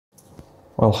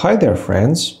Well, hi there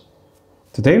friends!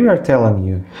 Today we are telling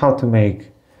you how to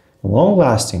make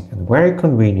long-lasting and very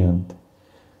convenient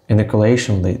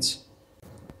inoculation lids,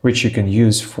 which you can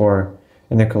use for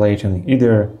inoculating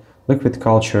either liquid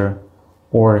culture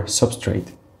or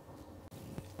substrate.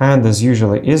 And as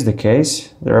usually is the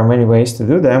case, there are many ways to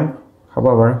do them.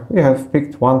 However, we have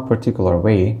picked one particular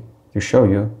way to show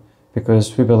you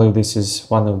because we believe this is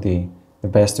one of the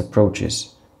best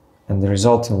approaches, and the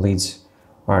resulting lids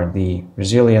are the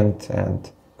resilient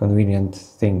and convenient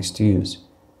things to use.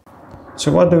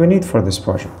 So what do we need for this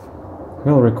project?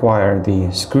 We'll require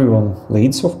the screw-on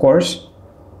lids, of course,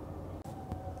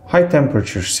 high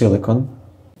temperature silicone,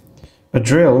 a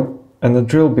drill and a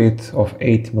drill bit of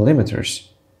 8 mm.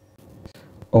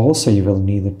 Also you will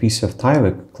need a piece of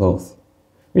TYVEK cloth,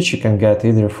 which you can get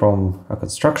either from a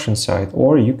construction site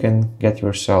or you can get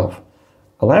yourself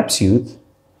a lab suit.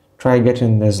 Try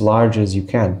getting as large as you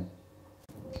can.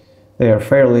 They are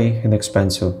fairly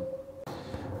inexpensive.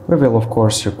 We will of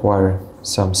course require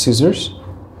some scissors,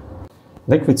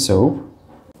 liquid soap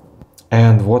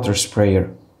and water sprayer.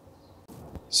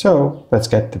 So let's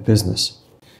get to business.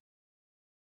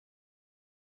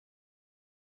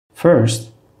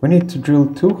 First, we need to drill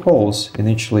 2 holes in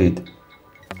each lid,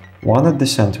 one at the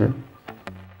center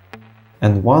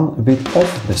and one a bit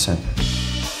off the center.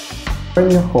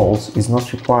 Drilling the holes is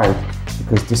not required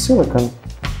because the silicone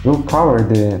will cover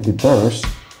the burrs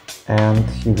and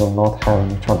you will not have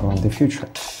any trouble in the future.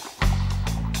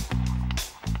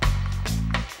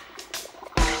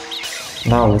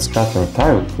 Now let's cut our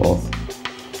TYVEK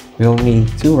cloth. We'll need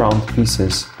 2 round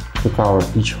pieces to cover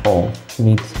each hole. You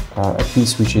need a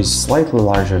piece which is slightly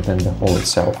larger than the hole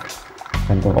itself,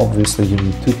 and then obviously you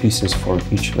need 2 pieces for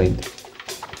each lid.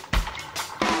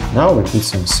 Now we put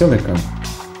some silicone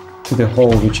to the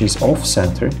hole which is off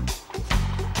center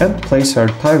and place our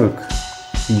TYVEK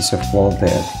piece of cloth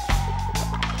there.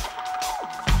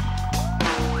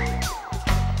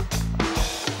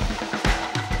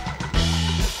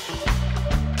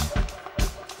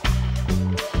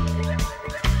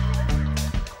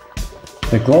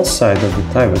 The gloss side of the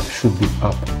TYVEK should be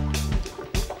up.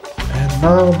 And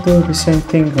now do the same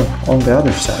thing on the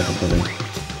other side of the lid.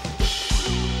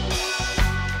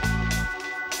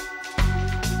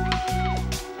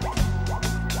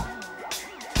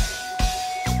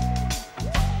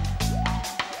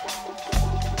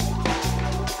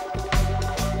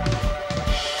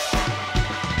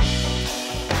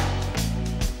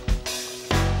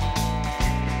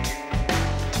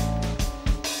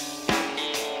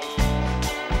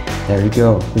 There you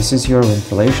go, this is your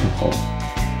ventilation hole.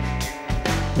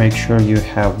 Make sure you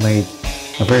have made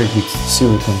a very good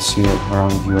silicone seal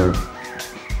around your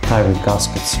TYVEK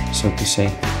gaskets, so to say.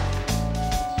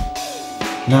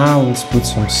 Now let's put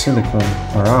some silicone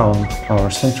around our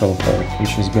central hole,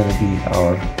 which is going to be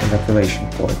our inoculation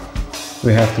port.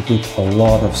 We have to put a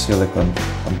lot of silicone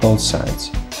on both sides.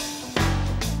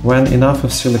 When enough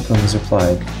of silicone is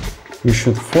applied, you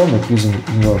should form it using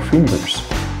your fingers.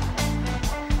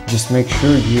 Just make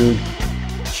sure you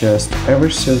just ever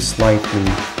so slightly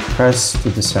press to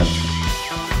the center.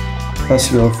 Thus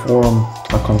you will form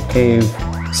a concave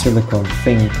silicone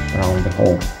thing around the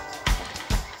hole.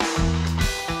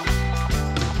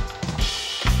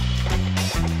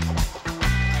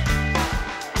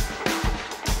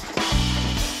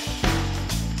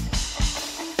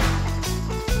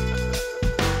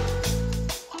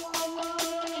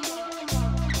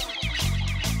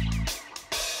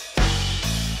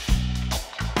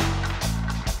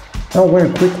 Now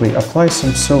very quickly apply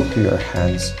some soap to your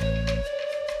hands.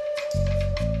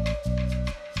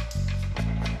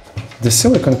 The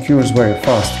silicone cures very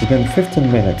fast, within 15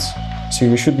 minutes, so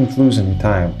you shouldn't lose any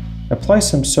time. Apply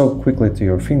some soap quickly to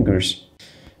your fingers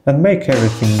and make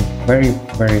everything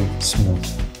very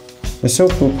smooth. The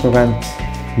soap will prevent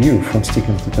you from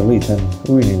sticking to the lid and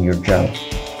ruining your job.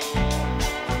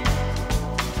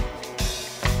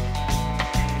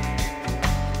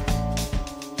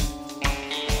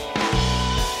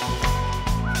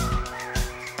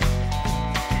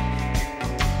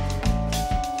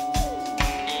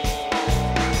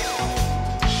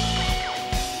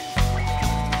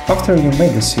 After you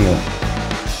made the seal,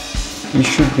 you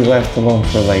should be left alone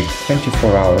for like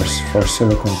 24 hours for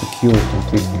silicone to cure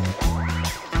completely.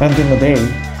 And in a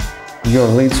day, your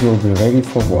lids will be ready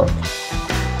for work.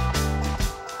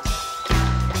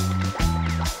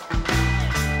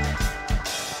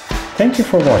 Thank you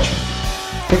for watching.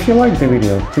 If you liked the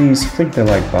video, please click the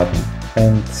like button,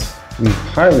 and we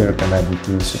highly recommend you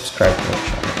to subscribe to our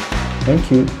channel.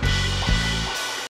 Thank you.